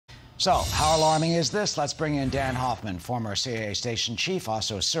So, how alarming is this? Let's bring in Dan Hoffman, former CIA station chief,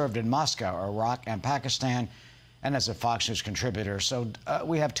 also served in Moscow, Iraq, and Pakistan, and as a Fox News contributor. So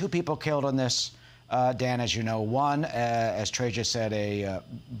we have two people killed on this, Dan, as you know. One, as Trey just said, a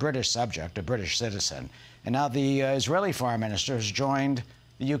British subject, a British citizen. And now the Israeli foreign minister has joined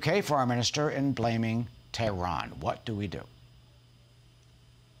the UK foreign minister in blaming Tehran. What do we do?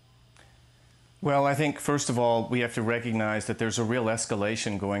 Well, I think, first of all, we have to recognize that there's a real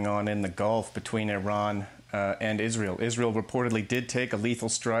escalation going on in the Gulf between Iran and Israel. Israel reportedly did take a lethal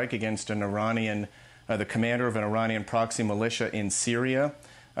strike against an Iranian, the commander of an Iranian proxy militia in Syria.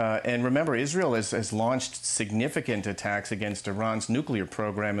 And remember, Israel has launched significant attacks against Iran's nuclear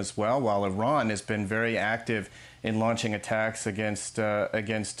program as well, while Iran has been very active in launching attacks against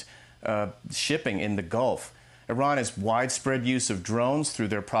shipping in the Gulf. Iran has widespread use of drones through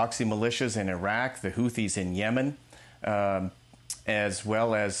their proxy militias in Iraq, the Houthis in Yemen, as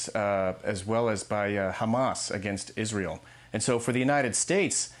well as by Hamas against Israel. And so for the United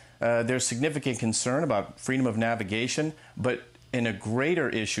States, there's significant concern about freedom of navigation, but a greater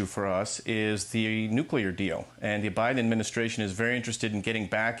issue for us is the nuclear deal. And the Biden administration is very interested in getting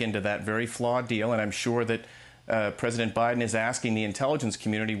back into that very flawed deal, and I'm sure that President Biden is asking the intelligence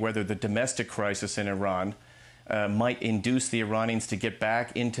community whether the domestic crisis in Iran might induce the Iranians to get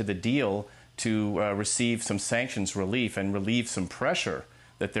back into the deal to receive some sanctions relief and relieve some pressure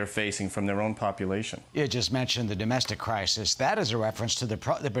that they're facing from their own population. You just mentioned the domestic crisis. That is a reference to there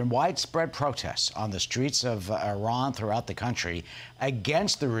have been widespread protests on the streets of Iran throughout the country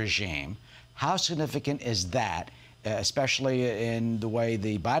against the regime. How significant is that, especially in the way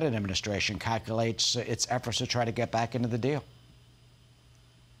the Biden administration calculates its efforts to try to get back into the deal?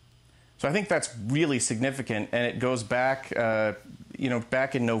 So I think that's really significant, and it goes back,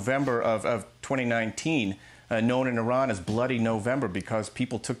 back in November of 2019, known in Iran as Bloody November, because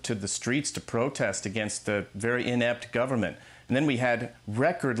people took to the streets to protest against the very inept government. And then we had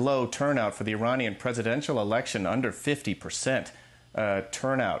record low turnout for the Iranian presidential election, under 50%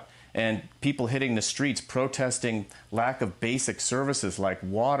 turnout, and people hitting the streets protesting lack of basic services like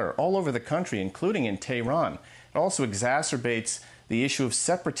water all over the country, including in Tehran. It also exacerbates the issue of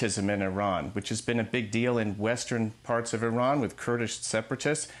separatism in Iran, which has been a big deal in western parts of Iran with Kurdish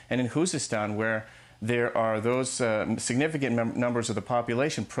separatists, and in Khuzestan, where there are those significant numbers of the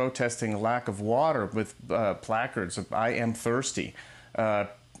population protesting the lack of water with placards of "I am thirsty."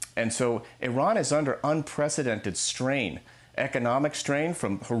 And so Iran is under unprecedented strain, economic strain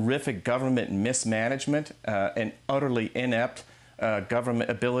from horrific government mismanagement and utterly inept government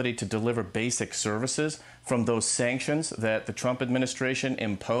ability to deliver basic services, from those sanctions that the Trump administration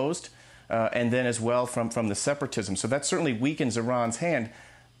imposed, and then as well from the separatism. So that certainly weakens Iran's hand.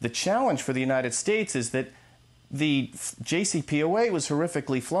 The challenge for the United States is that the JCPOA was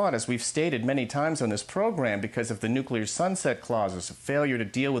horrifically flawed, as we've stated many times on this program, because of the nuclear sunset clauses, a failure to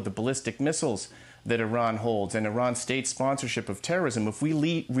deal with the ballistic missiles that Iran holds, and Iran's state sponsorship of terrorism. If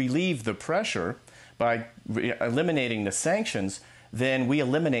we relieve the pressure by eliminating the sanctions, then we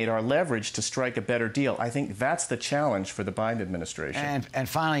eliminate our leverage to strike a better deal. I think that's the challenge for the Biden administration. And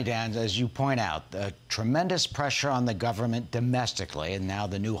finally, Dan, as you point out, the tremendous pressure on the government domestically, and now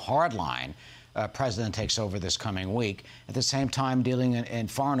the new hard line president takes over this coming week. At the same time, dealing in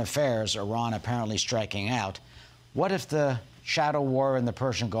foreign affairs, Iran apparently striking out. What if the shadow war in the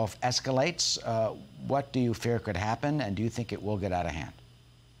Persian Gulf escalates? What do you fear could happen, and do you think it will get out of hand?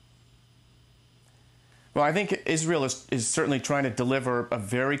 Well, I think Israel is certainly trying to deliver a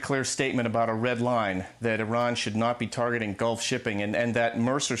very clear statement about a red line, that Iran should not be targeting Gulf shipping, and that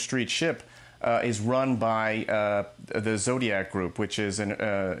Mercer Street ship is run by the Zodiac Group, which is an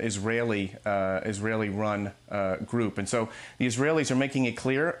Israeli-run group. And so the Israelis are making it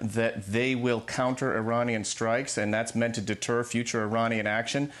clear that they will counter Iranian strikes, and that's meant to deter future Iranian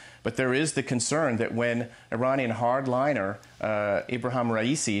action. But there is the concern that when Iranian hardliner Ibrahim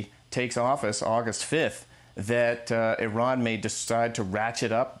Raisi takes office August 5th, that Iran may decide to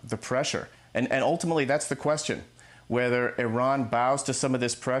ratchet up the pressure. And ultimately, that's the question, whether Iran bows to some of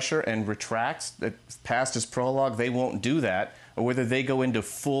this pressure and retracts. Past its prologue, they won't do that, or whether they go into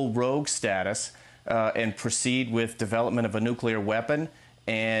full rogue status and proceed with development of a nuclear weapon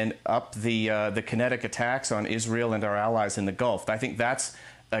and up the kinetic attacks on Israel and our allies in the Gulf. I think that's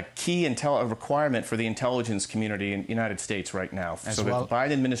a key requirement for the intelligence community in the United States right now, so that the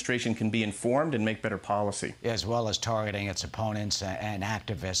Biden administration can be informed and make better policy. As well as targeting its opponents and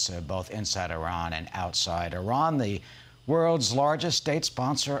activists both inside Iran and outside Iran, the world's largest state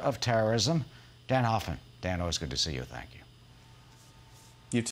sponsor of terrorism. Dan Hoffman. Dan, always good to see you. Thank you.